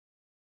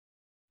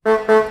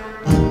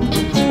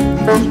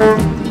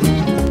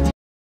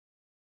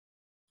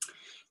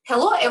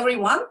Hello,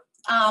 everyone.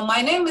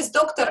 My name is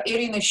Dr.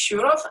 Irina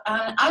Shurov,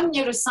 and I'm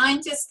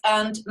neuroscientist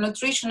and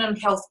nutrition and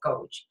health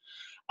coach.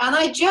 And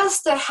I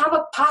just have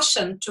a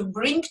passion to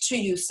bring to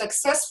you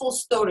successful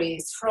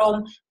stories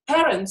from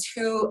parents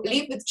who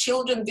live with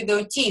children with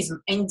autism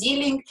and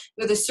dealing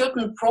with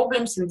certain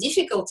problems and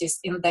difficulties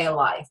in their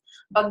life.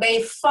 But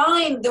they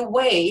find the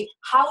way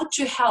how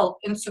to help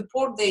and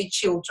support their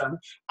children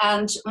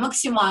and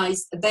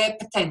maximize their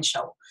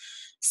potential.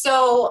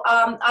 So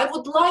I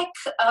would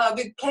like,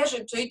 with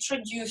pleasure, to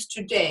introduce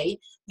today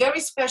a very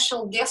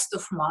special guest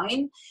of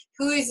mine,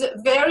 who is a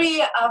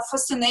very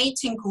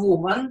fascinating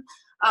woman,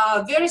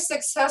 a very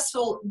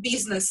successful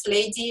business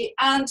lady,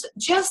 and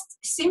just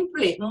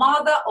simply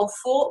mother of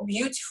 4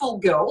 beautiful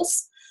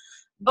girls,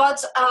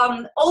 but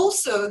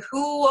also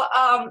who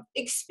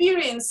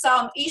experience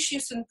some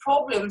issues and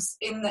problems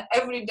in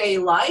everyday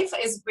life,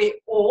 as we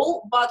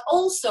all, but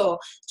also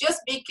just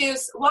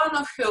because one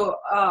of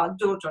her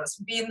daughters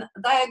been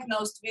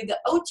diagnosed with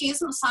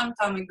autism some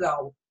time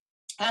ago.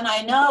 And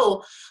I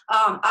know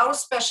our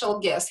special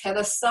guest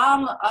had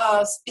some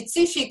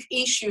specific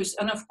issues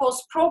and, of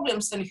course,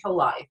 problems in her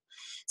life.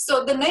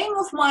 So the name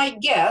of my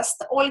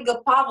guest,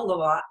 Olga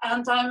Pavlova,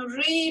 and I'm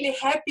really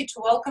happy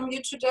to welcome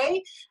you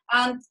today.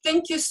 And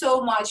thank you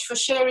so much for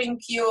sharing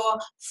your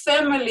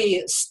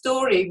family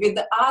story with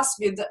us,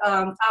 with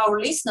our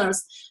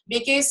listeners,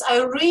 because I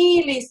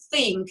really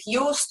think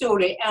your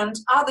story and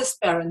others'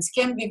 parents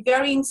can be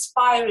very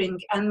inspiring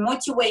and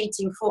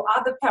motivating for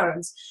other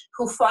parents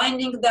who are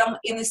finding them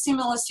in a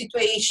similar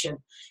situation.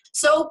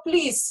 So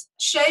please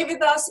share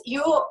with us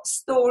your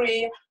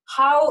story,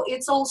 how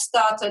it's all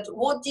started,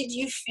 what did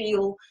you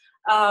feel?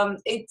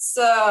 It's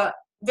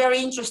very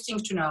interesting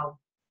to know.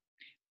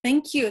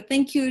 Thank you,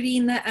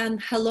 Irina, and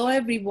hello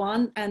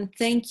everyone, and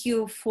thank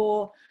you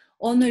for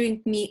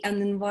honoring me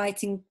and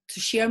inviting to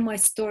share my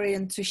story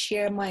and to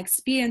share my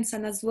experience,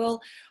 and as well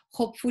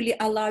hopefully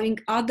allowing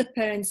other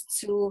parents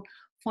to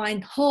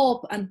find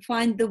hope and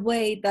find the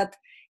way that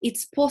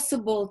it's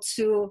possible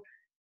to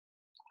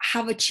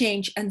have a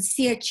change and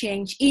see a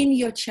change in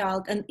your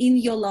child and in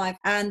your life.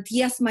 And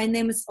yes, my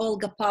name is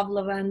Olga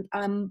Pavlova, and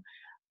I'm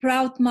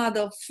proud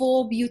mother of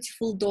 4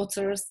 beautiful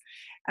daughters,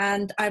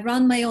 and I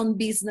run my own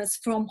business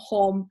from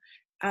home,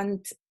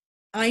 and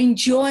I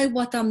enjoy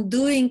what I'm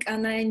doing,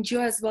 and I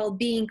enjoy as well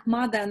being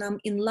mother, and I'm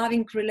in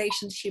loving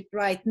relationship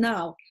right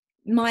now.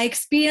 My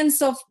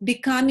experience of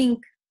becoming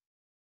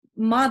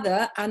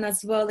mother and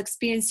as well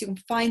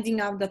finding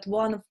out that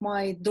one of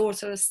my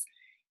daughters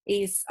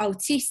is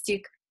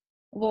autistic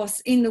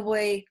was in a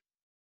way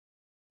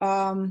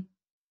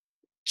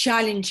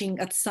challenging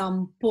at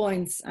some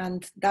points,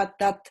 and that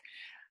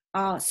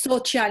so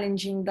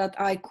challenging that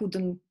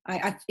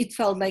it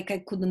felt like I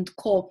couldn't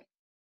cope.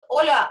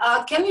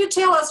 Ola, can you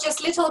tell us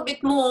just a little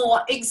bit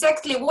more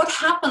exactly what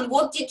happened?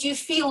 What did you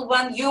feel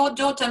when your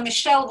daughter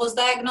Michelle was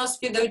diagnosed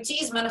with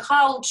autism, and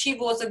how old she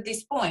was at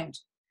this point?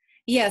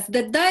 Yes,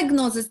 the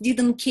diagnosis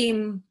didn't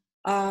come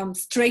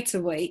straight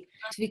away.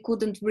 We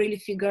couldn't really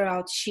figure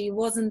out. She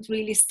wasn't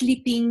really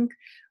sleeping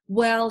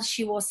well.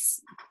 She was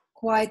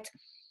quite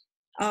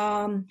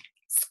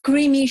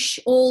squeamish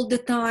all the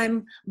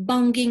time,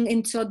 banging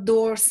into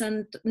doors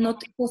and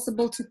not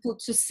possible to put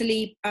to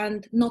sleep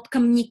and not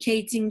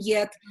communicating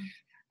yet.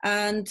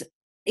 And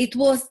it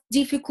was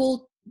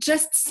difficult,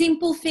 just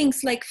simple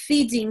things like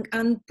feeding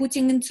and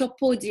putting into a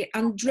potty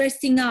and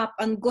dressing up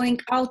and going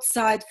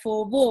outside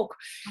for a walk.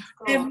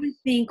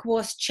 Everything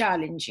was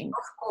challenging.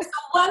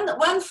 So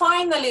when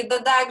finally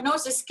the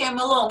diagnosis came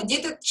along,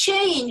 did it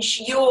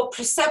change your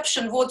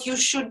perception what you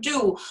should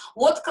do?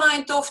 What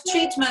kind of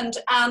treatment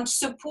and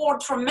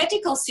support from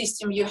medical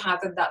system you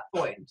had at that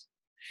point?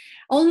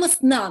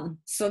 Almost none.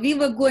 So we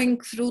were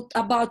going through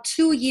about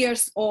 2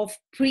 years of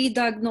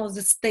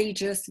pre-diagnosis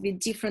stages with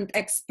different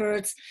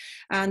experts,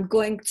 and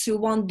going to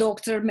one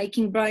doctor,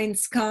 making brain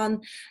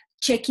scan,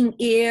 checking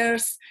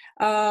ears,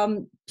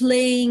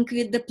 playing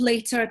with the play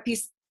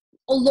therapist,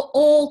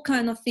 all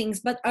kind of things.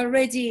 But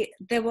already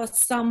there was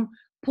some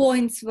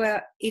points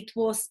where it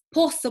was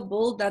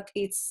possible that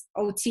it's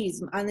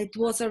autism, and it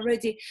was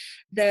already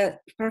the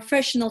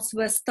professionals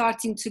were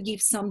starting to give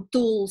some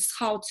tools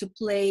how to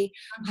play,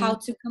 how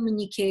to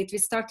communicate. We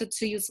started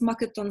to use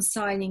Makaton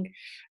signing,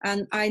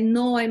 and I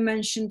know I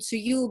mentioned to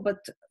you, but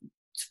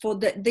for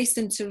this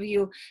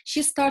interview,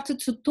 she started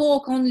to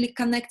talk, only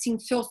connecting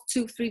first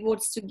 2-3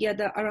 words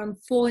together around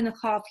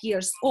 4.5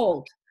 years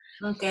old.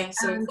 Okay,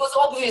 so it was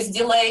obvious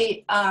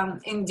delay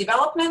in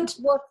development.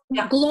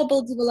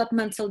 Global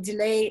developmental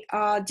delay,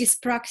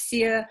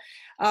 dyspraxia,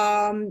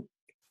 and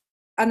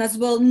as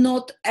well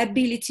not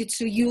ability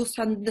to use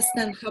and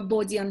understand her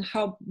body and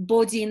her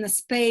body in a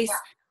space.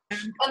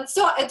 And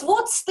so at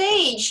what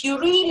stage you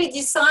really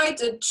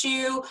decided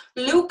to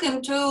look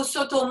into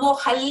sort of more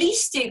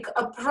holistic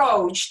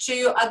approach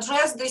to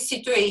address this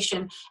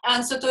situation,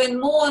 and sort of in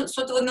more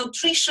sort of a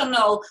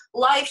nutritional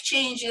life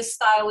changes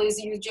style, as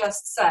you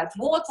just said?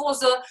 What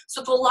was the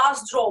sort of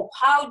last drop?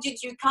 How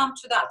did you come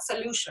to that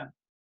solution?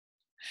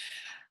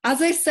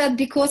 As I said,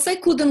 because I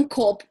couldn't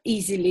cope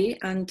easily,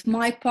 and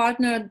my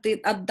partner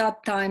did at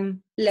that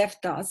time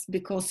left us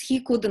because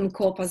he couldn't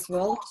cope as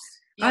well.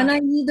 Yeah. And I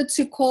needed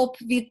to cope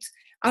with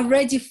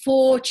already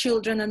 4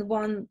 children and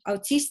 1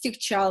 autistic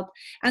child.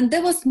 And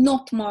there was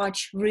not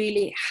much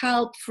really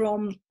help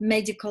from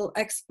medical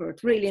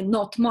expert, really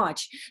not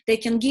much. They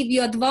can give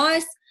you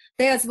advice.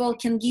 They as well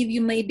can give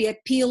you maybe a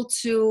pill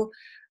to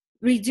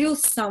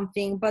reduce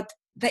something, but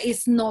there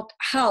is not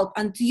help,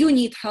 and you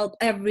need help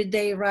every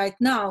day right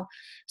now.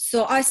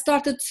 So I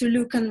started to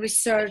look and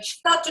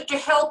research. You started to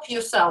help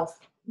yourself.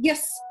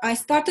 Yes, I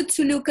started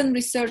to look and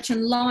research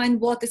online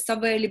what is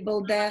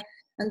available there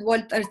and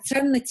what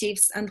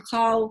alternatives and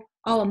how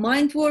our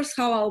mind works,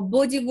 how our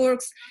body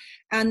works.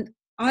 And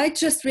I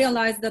just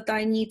realized that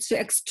I need to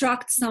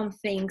extract some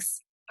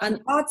things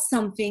and add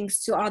some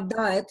things to our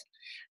diet.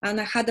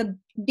 And I had a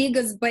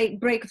biggest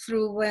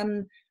breakthrough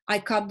when I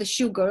cut the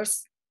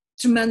sugars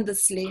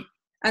tremendously.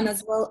 And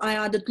as well, I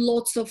added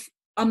lots of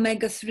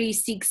omega-3,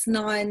 6,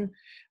 9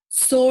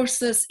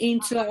 sources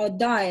into our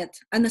diet,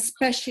 and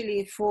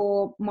especially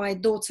for my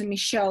daughter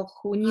Michelle,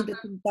 who needed it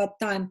at that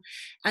time.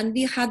 And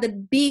we had a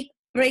big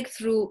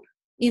breakthrough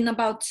in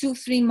about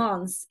 2-3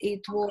 months.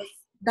 It was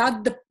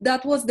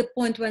that was the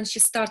point when she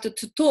started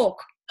to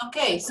talk.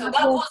 Okay, so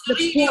that was a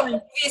really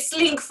obvious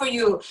link for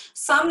you.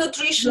 Some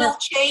nutritional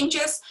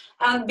changes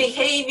and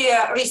behavior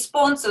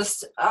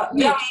responses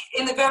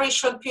in a very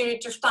short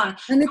period of time.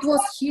 And it was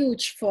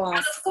huge for us. And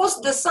of course,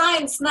 the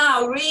science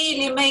now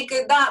really make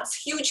that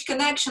huge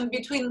connection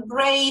between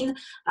brain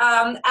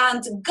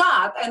and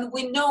gut, and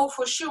we know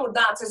for sure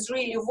that is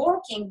really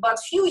working. But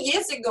a few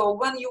years ago,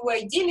 when you were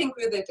dealing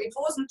with it, it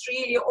wasn't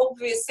really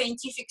obvious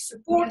scientific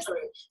support for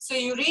it. So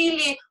you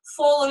really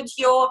followed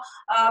your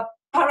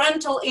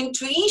parental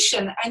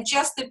intuition and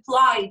just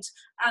applied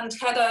and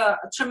had a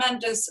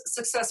tremendous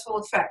successful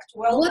effect.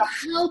 Well,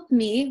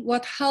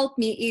 what helped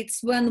me,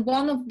 it's when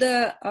one of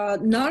the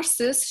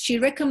nurses, she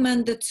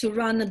recommended to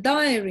run a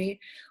diary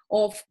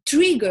of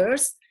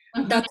triggers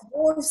that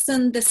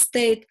worsen the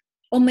state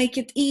or make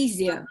it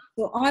easier.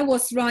 So I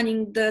was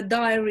running the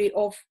diary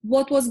of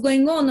what was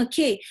going on.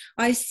 Okay,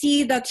 I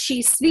see that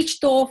she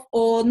switched off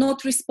or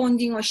not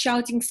responding or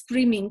shouting,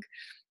 screaming.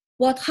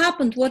 What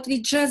happened, what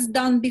we just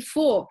done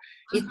before.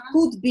 It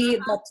could be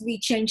that we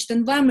changed the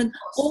environment,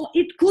 or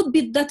it could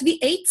be that we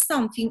ate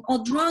something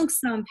or drank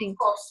something.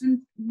 And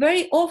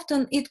very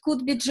often it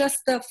could be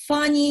just a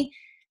funny,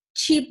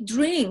 cheap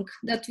drink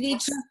that we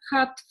just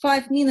had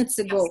 5 minutes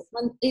ago.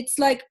 And it's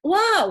like,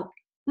 wow,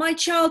 my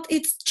child,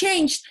 it's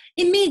changed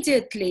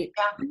immediately.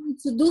 I need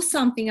to do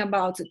something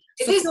about it.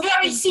 It is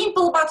very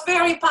simple but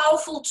very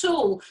powerful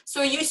tool.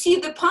 So you see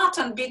the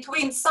pattern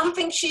between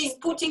something she's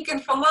putting in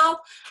her mouth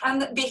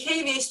and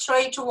behavior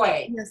straight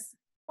away. Yes.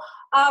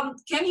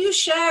 Can you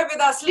share with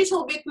us a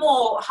little bit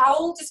more? How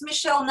old is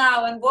Michelle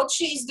now and what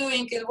she's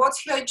doing and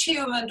what's her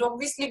achievement?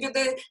 Obviously with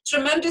the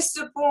tremendous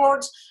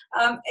support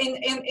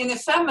in a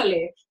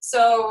family.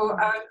 So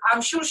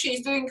I'm sure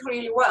she's doing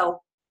really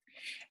well.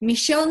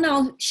 Michelle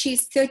now,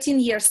 she's 13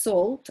 years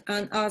old,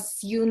 and as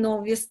you know,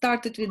 we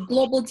started with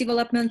global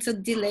developmental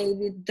delay,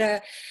 with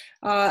the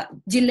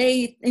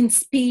delay in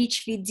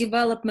speech, with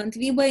development.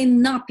 We were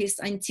in nappies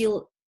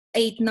until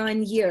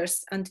 8-9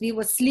 years, and we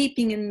were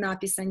sleeping in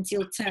nappies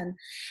until 10.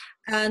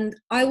 And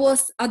I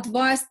was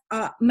advised,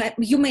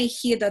 you may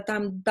hear that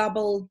I'm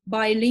double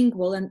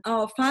bilingual, and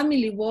our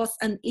family was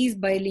and is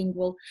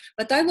bilingual,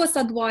 but I was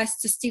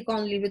advised to stick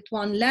only with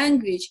one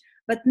language.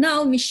 But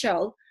now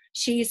Michelle,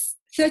 she's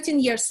 13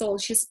 years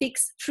old. She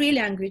speaks 3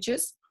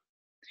 languages.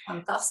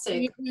 Fantastic.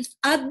 She is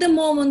at the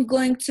moment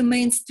going to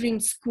mainstream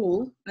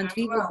school, and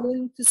we were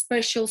going to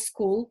special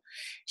school.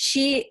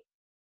 She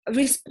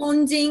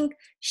responding,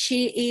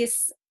 she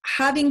is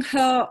having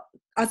her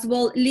as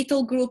well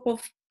little group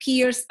of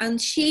peers, and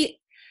she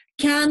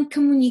can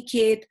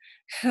communicate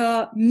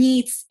her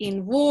needs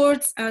in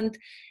words, and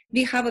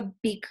we have a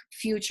big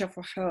future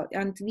for her,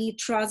 and we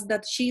trust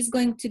that she's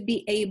going to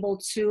be able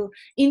to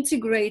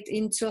integrate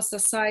into a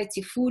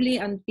society fully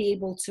and be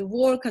able to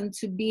work and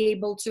to be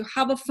able to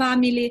have a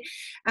family,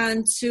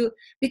 and to,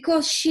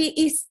 because she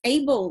is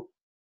able.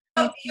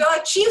 You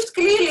achieved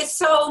clearly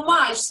so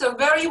much, so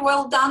very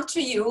well done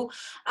to you.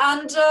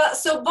 And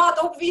but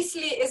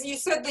obviously, as you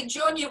said, the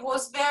journey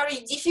was very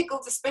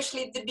difficult,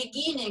 especially at the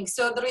beginning.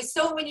 So there is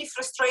so many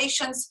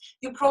frustrations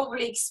you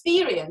probably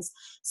experienced.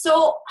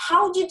 So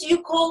how did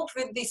you cope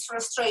with these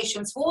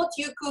frustrations? What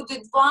you could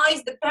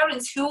advise the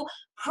parents who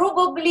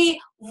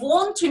probably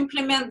want to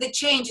implement the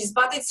changes,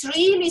 but it's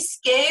really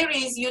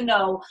scary, as you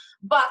know,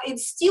 but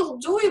it's still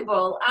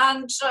doable.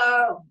 And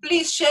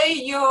please share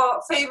your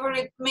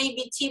favorite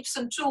maybe tips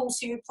and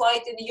tools you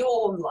applied in your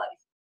own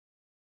life.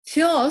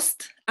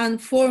 First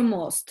and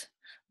foremost,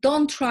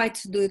 don't try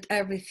to do it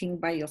everything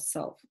by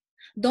yourself.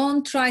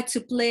 Don't try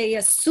to play a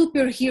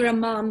superhero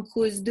mom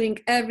who is doing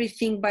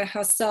everything by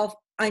herself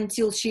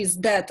until she's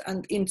dead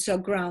and into the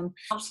ground.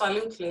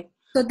 Absolutely.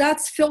 So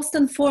that's first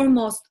and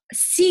foremost,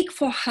 seek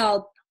for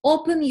help.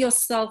 open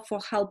yourself for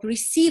help,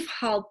 receive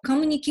help,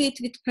 communicate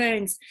with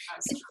parents,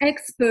 with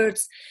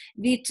experts,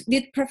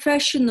 with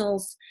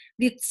professionals,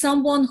 with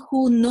someone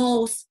who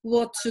knows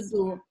what to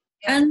do,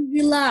 and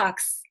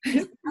relax.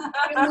 Relax.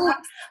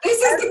 This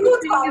is the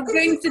good Everything one. is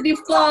going to be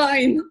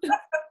fine.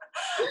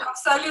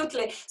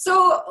 Absolutely.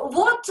 So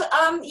what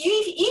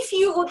if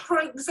you would, for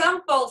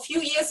example, a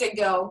few years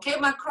ago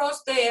came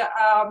across the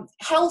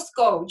health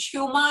coach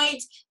who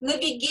might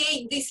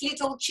navigate these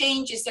little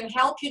changes and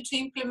help you to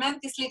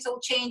implement these little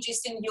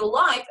changes in your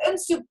life and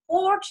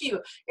support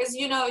you, as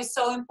you know, is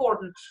so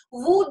important,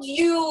 would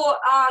you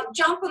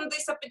jump on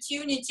this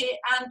opportunity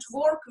and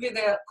work with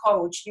a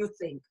coach, you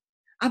think?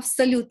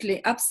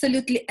 Absolutely,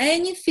 absolutely.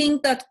 Anything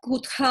that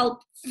could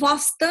help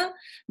faster,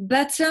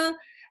 better,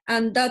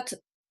 and that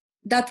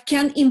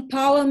can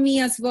empower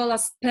me as well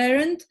as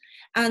parent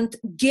and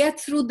get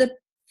through the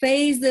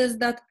phases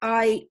that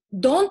I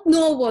don't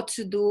know what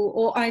to do,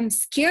 or I'm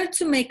scared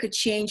to make a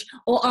change,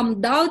 or I'm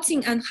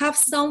doubting, and have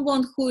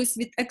someone who is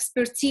with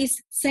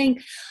expertise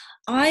saying,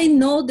 I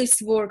know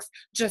this works,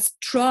 just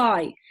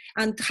try.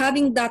 And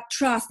having that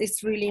trust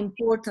is really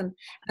important.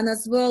 And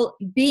as well,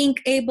 being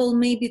able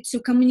maybe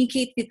to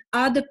communicate with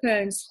other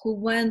parents who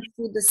went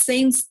through the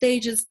same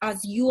stages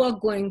as you are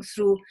going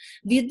through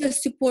with the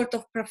support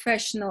of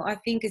professional, I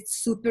think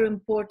it's super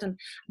important.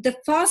 The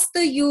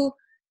faster you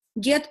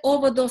get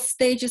over those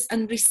stages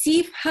and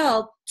receive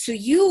help to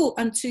you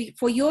and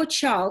for your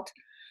child,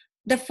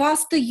 the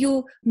faster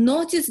you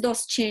notice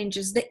those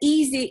changes, the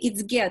easier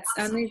it gets.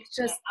 Absolutely, and it's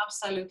just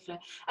absolutely.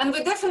 And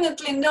we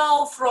definitely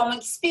know from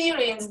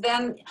experience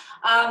then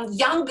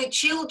younger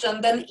children,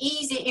 then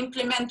easy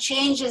implement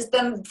changes,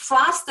 then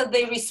faster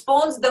they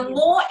respond, the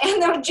more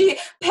energy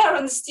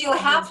parents still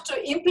have to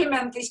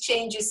implement these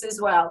changes as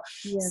well.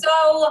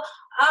 So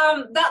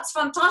that's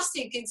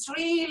fantastic. It's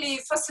really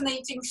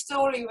fascinating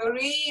story. We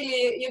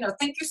really,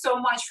 thank you so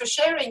much for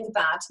sharing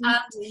that.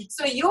 And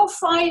so your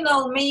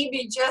final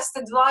maybe just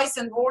advice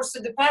and words to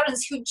the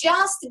parents who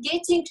just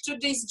getting to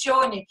this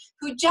journey,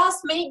 who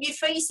just may be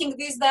facing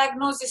this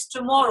diagnosis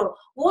tomorrow,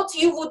 what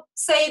you would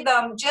say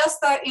them just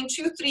in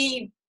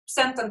 2-3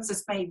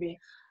 sentences maybe?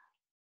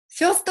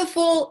 First of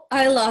all,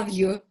 I love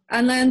you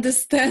and I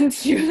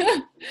understand you.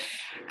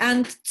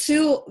 And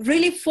to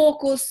really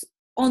focus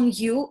on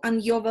you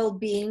and your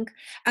well-being,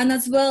 and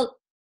as well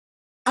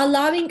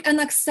allowing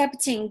and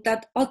accepting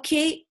that,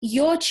 okay,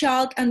 your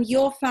child and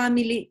your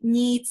family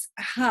needs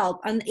help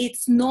and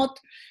it's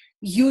not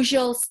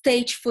usual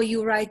stage for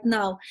you right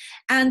now,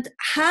 and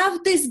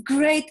have these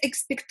great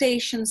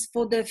expectations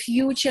for the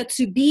future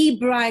to be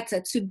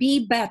brighter, to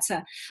be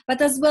better, but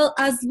as well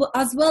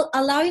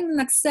allowing and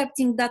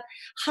accepting that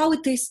how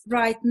it is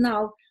right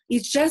now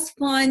is just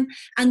fine,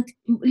 and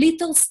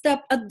little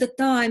step at the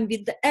time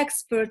with the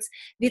experts,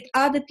 with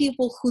other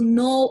people who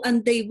know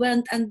and they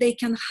went and they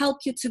can help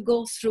you to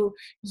go through.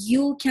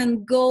 You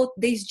can go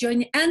this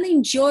journey and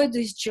enjoy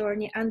this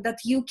journey, and that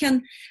you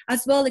can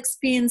as well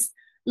experience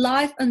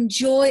life and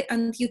joy,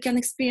 and you can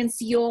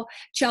experience your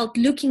child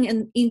looking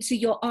into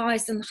your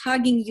eyes and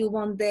hugging you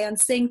one day and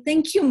saying,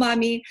 thank you,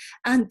 mommy,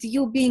 and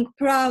you being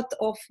proud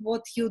of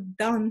what you've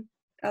done.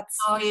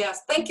 Oh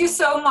yes, thank you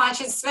so much.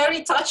 It's a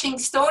very touching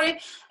story, and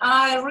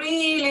I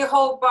really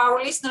hope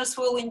our listeners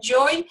will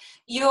enjoy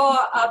your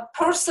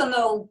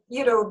personal,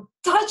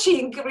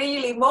 touching,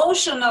 really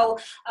emotional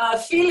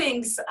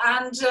feelings.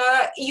 And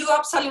you're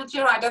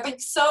absolutely right. I think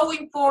it's so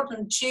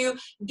important to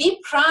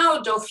be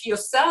proud of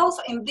yourself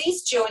in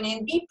this journey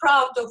and be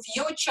proud of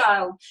your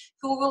child,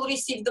 who will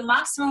receive the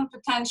maximum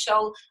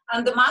potential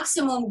and the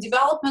maximum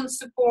development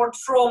support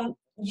from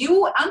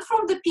you and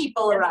from the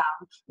people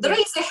around. There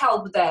is a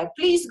help there.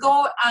 Please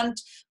go and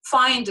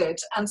find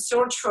it and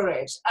search for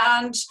it.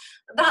 And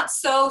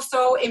that's so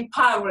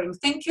empowering.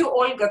 Thank you,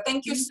 Olga.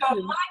 Thank you so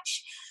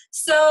much.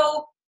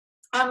 So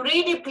I'm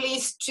really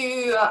pleased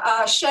to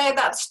share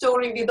that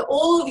story with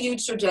all of you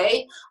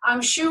today.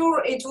 I'm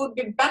sure it would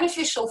be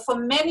beneficial for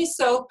many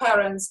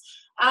parents.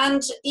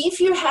 And if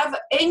you have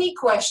any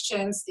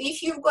questions,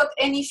 if you've got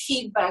any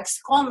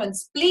feedbacks,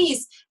 comments,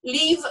 please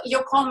leave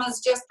your comments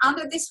just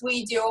under this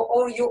video,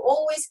 or you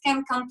always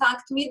can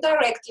contact me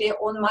directly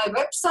on my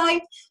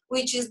website,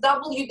 which is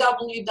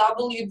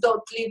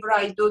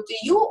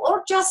www.liveright.eu,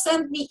 or just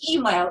send me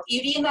email,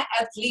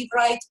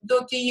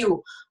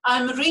 irina@liveright.eu.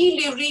 I'm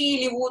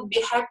really would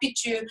be happy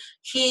to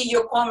hear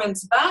your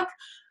comments back.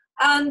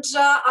 And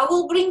I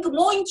will bring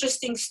more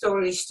interesting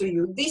stories to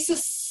you. This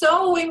is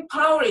so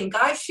empowering.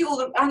 I feel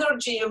the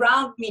energy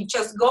around me.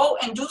 Just go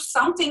and do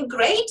something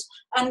great,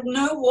 and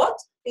know what?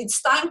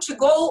 It's time to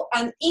go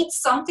and eat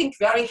something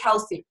very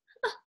healthy.